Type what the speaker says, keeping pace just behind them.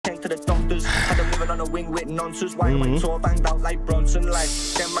sent to the doctors. Had them living on a wing with nonsense. Why am I tour banged out like Bronson? Like,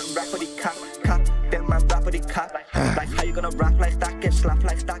 them man rap with the cat. Them man rap with the cat. Like, how you gonna rap like that? Get slapped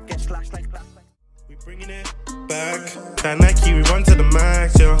like that, get slashed like that. We bringing it back. That Nike, we run to the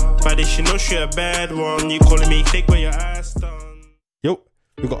max, yo. Baddest, you know she a bad one. You calling me thick when your ass done. Yo,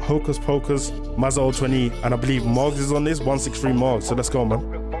 we got Hokus Pokus, Mazza L20, and I believe Margs is on this, 163Margs. So let's go, man.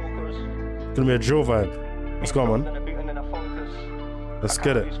 It's gonna be a drill vibe. Let's go, man. Let's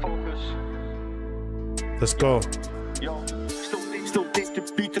get it. Let's go. Still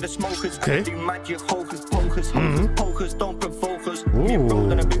distribute to the smokers. Okay. Magic, Hokus Pokus, Hokus Pokus, don't provoke us.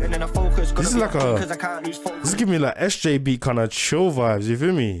 This is like a. This is giving me like SJB kind of chill vibes. You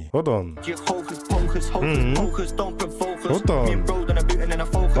feel me? Hold on. Hocus Pocus, Hocus Pocus, don't provoke us. Hold on.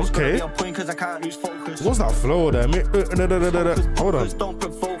 Okay. What's that flow there? Hold on. Don't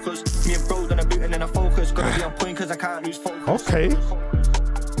provoke us. Me and bro done a bit and then a focus. Gotta be on point cause I can't lose focus. Okay.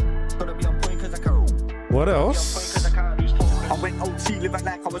 Gotta be on point cause I can't. What else? I went OT living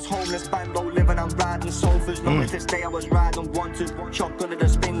like I was homeless, bando living and riding sofas. No this day I was riding wanted, shotgun of the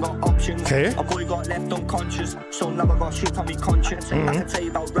spin got options. Okay. A boy got left unconscious, so now I got shit on me conscience. I can tell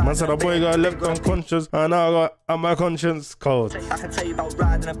you about riding. Man said a boy got left unconscious, and now I got on my conscience cold. I can tell you about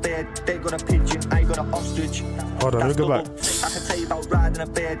riding a bed, they got a pigeon, I got an ostrich. Hold on, let me go back. I can tell you about riding a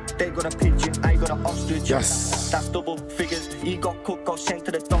bed, they got a pigeon, I got an ostrich. Yes. That's double figures. He got cooked, got sent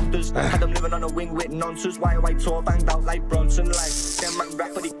to the doctors. Had them living on a wing with nonsense. Why I tour banged out like Bronson? Like, them man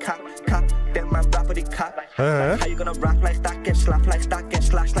rap with the cat. Them man rap with the cat. Like, how you gonna rap like that? Get slapped like that, get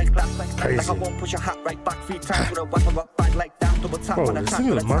slashed like that. Crazy. Like I won't push a hat right back 3 times with a weapon up back like that. Double tap Bro, on the this tap. thing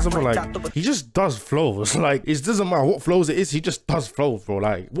with Mazza, like, he just does flows. Like, it doesn't matter what flows it is, he just does flows, bro.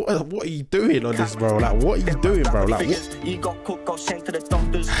 Like, what are you doing on this, bro? Like, what are you doing, bro? Like, what? He got cooked, got sent to the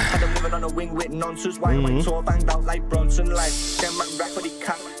doctors. Had them living on a wing with nonsense. Why am I tour banged out like Bronson? Like, them man rap with the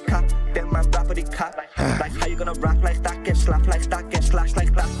cat. Them man rap with the cat. Like, how you gonna rap like that? Get slapped like that, get slashed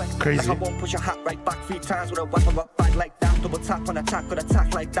like that. Crazy. Like I won't push a hat right back 3 times with a weapon up back like that. Double tap on attack, good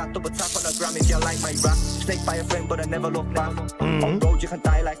attack like that. Double tap on the gram if you like my rap. Snake by a friend, but I never look back. On road you can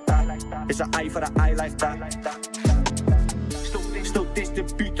die like that. It's an eye for the eye like that. Still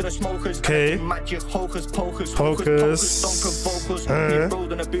distribute to the smokers. Okay. Magic, Hocus Pocus, Focus. don't provoke us. Me and bro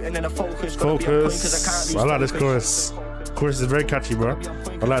done a bit and then a focus. Focus. I like this chorus. Chorus is very catchy, bro.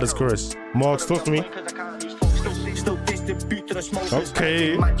 I like this chorus. Marks, talk to me.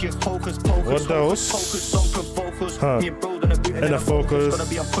 Okay. What else? And a focus.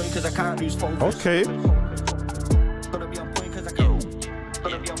 Okay.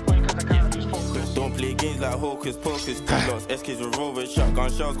 Don't play games like Hokus Pokus. T-Lots, SKs with rovers, shotgun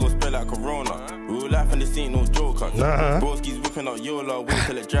shells go spread like Corona. Real life and this ain't no joke. Broski's whipping out Yola, wait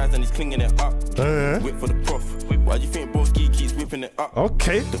till it dries and he's clinging it up. Whip for the prof. Why do you think Broski keeps whipping it up?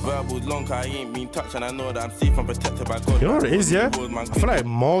 Okay. The verbal's long, I ain't been touched and I know that I'm safe and protected by God. You know what it is, yeah? I feel like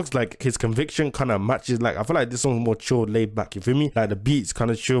Margs, like his conviction kind of matches. Like I feel like this song's more chilled, laid back. You feel me? Like the beats kind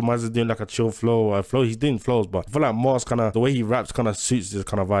of chill. Mazza's doing like a chill flow. He's doing flows, but I feel like Margs kind of the way he raps kind of suits this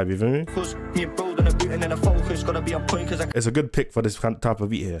kind of vibe. You feel me? It's a good pick for this type of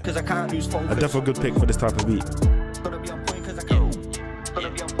beat here. A definitely good pick for this type of beat.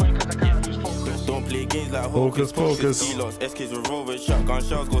 Don't play games like Hokus Pokus. T-Lots, SKs with rovers, shotgun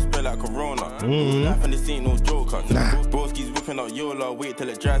shells go spread like Corona. Real life and this ain't no joke. Broski's whipping out Yola, wait till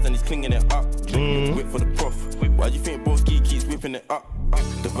it dries and he's clinging it up. Whip for the prof. Why do you think Broski keeps whipping it up?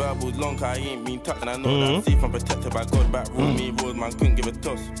 The verbal's long, I ain't been touched and I know that I'm safe and protected by God. Back room me road, man, couldn't give a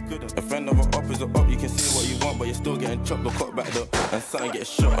toss. A friend of an up is a up, you can say what you want, but you're still getting chopped or cut back though, and something gets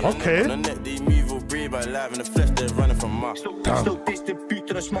shot. Okay. On the net they move or brave, but alive in the flesh they're running from us.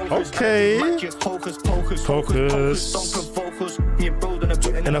 Okay. Hocus Pocus. Focus. Don't provoke us. Me and bro done a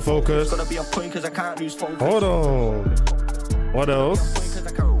bit And a focus. Gotta be on point cause I can't lose focus. Hold on. What else?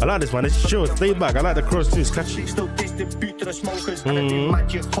 I like this one. It's chill. Stay back. I like the cross too. It's catchy. Still distribute to the smokers.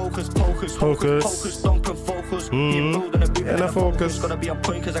 Magic, Hocus Pocus. Focus. Don't provoke us. Me and bro done a bit And a focus. Gotta be on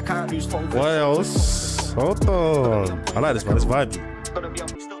point cause I can't lose focus. What else? Hold on. I like this one. It's vibey.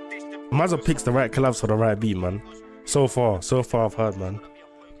 Mazza picks the right collabs for the right beat, man. So far I've heard, man.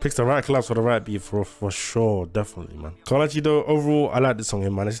 Picks the right collabs for the right beat for sure, definitely, man. Can't actually though, overall, I like this song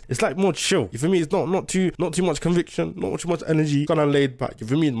here, man. It's like more chill. You feel me? It's not too much conviction, not too much energy, kind of laid back. You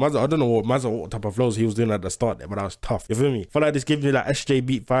feel me? Mazza, I don't know what type of flows he was doing at the start there, but that was tough. You feel me? I feel like this gives me like SJ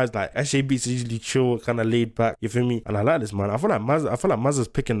beat vibes. Like SJ beats is usually chill, kind of laid back. You feel me? And I like this, man. I feel like Mazza's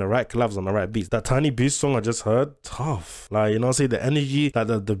picking the right collabs on the right beats. That Tiny Boost song I just heard, tough. Like, you know, say the energy, like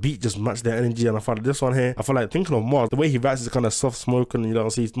the beat just matched their energy. And I feel like this one here, I feel like thinking of Margs, the way he raps is kind of soft smoking. You know,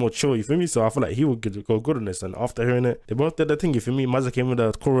 see he's more chill, you feel me? So I feel like he would go good on this. And after hearing it, they both did the thing, you feel me? Mazza came with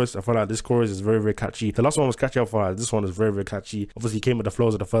the chorus. I feel like this chorus is very, very catchy. The last one was catchy, I feel like this one is very, very catchy. Obviously, he came with the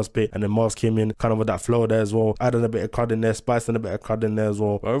flows of the first bit, and then Margs came in kind of with that flow there as well, adding a bit of crud in there, spicing a bit of crud in there as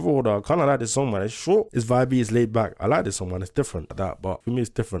well. But overall, though, I kind of like this song, man. It's short, it's vibey, it's laid back. I like this song, man. It's different like that, but for me, it's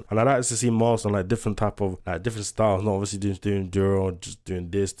different. And I like to see Margs on like different type of, like different styles, not obviously doing drill, just doing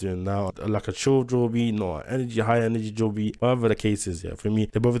this, doing that, like a chill drill beat, not energy, high energy drill beat, whatever the case is. Yeah, for me,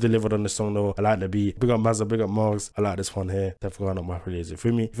 they both delivered on this song though. I like the beat. Big up Mazza, big up Margs. I like this one here. Definitely not my playlist.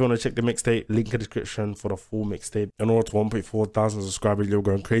 For me, if you want to check the mixtape, link in the description for the full mixtape. In order to 1.4 thousand subscribers, you're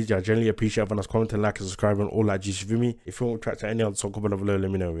going crazy. I generally appreciate everyone that's commenting, like, and subscribing, all that juice. For me, if you want to track to any other song, comment below,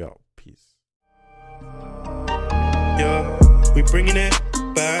 let me know. We out. Peace. Yeah, we bringing it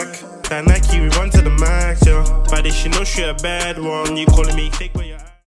back. That Nike, we run to the max. Yeah, by this, you know she a bad one. You calling me fake, but you're